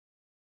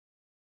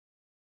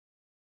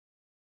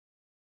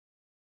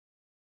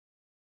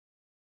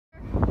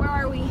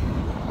we?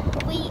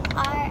 We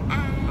are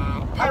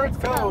at Pirates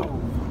Cove.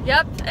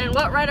 Yep, and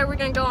what ride are we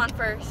gonna go on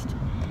first?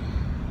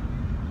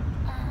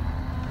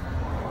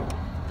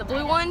 The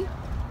blue one?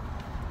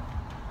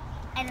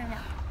 I don't know.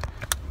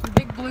 The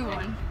big blue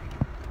one.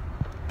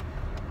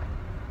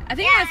 I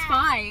think that's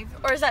 5,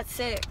 or is that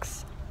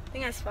 6? I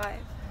think that's 5.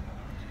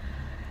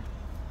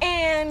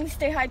 And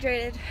stay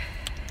hydrated.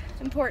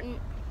 Important.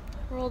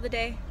 Rule of the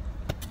day.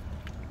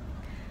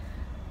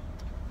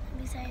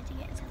 I'm excited to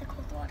get into the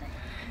cold water.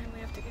 And we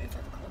have to get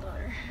inside the cold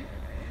water.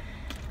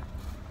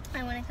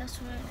 I want to go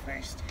swimming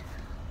first.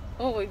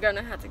 Oh, we're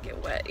gonna have to get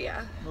wet,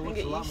 yeah. It And looks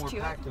get a lot used more to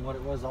packed than what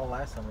it was all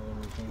last summer when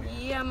we came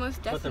here. Yeah,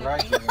 most But the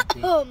definitely. rides are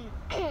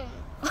empty.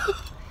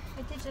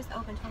 It did just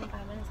open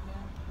 25 minutes ago.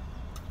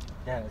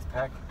 Yeah, it's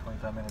packed for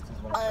 25 minutes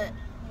is what I'm saying.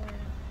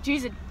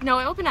 Jeez, no,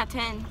 it opened at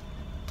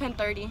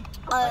 10:30.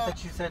 I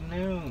thought you said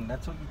noon.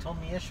 That's what you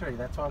told me yesterday.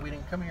 That's why we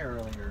didn't come here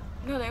earlier.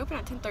 No, they open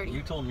at 10:30.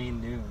 You told me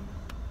noon.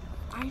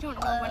 I don't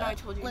know when I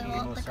told you. wait, you. You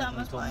well, most the certainly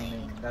camera's told me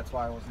playing. noon. That's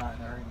why I was not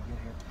in a hurry to get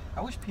here.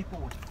 I wish people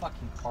would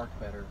fucking park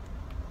better.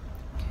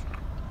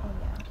 Oh,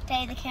 yeah.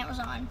 Okay, the camera's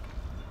on.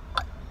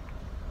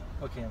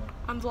 Okay, Emma.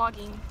 I'm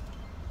vlogging.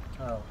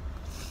 Oh.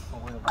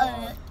 Well, we're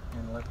vlog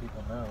and let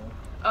people know.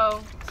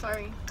 Oh,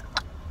 sorry.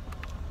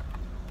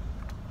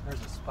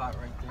 There's a spot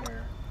right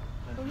there.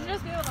 We should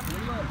just be able to.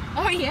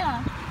 Oh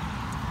yeah.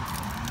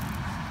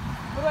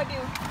 What do I do?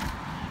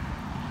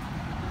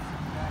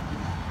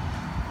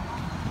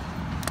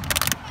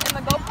 In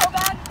the GoPro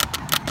bag?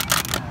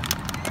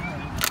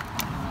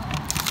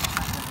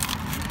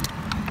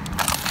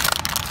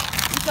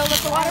 You filled up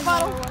the water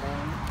bottle?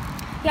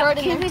 Yeah, Throw it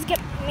in can there. you get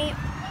me?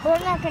 We're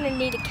not gonna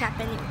need a cap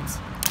anyways.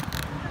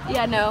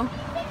 Yeah, no.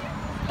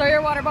 Throw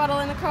your water bottle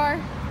in the car.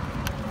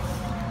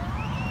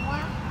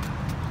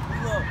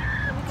 Reload.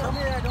 Tell me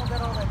that I don't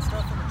got all that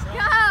stuff in the trunk.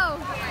 Go!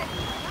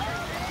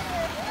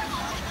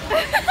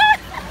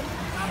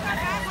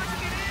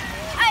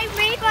 I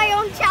made my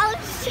own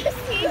challenge to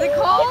see Is it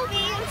cold? if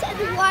me inside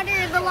the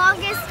water the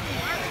longest.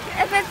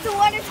 If it's the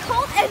water's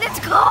cold, and it's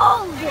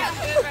cold.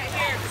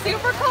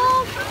 Super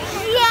cold?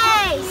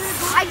 Yes.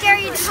 I dare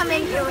you to come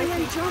in here with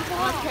me.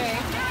 Okay.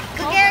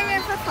 Go get in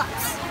there for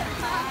fucks.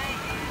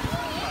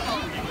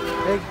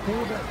 Hey,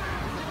 pull back.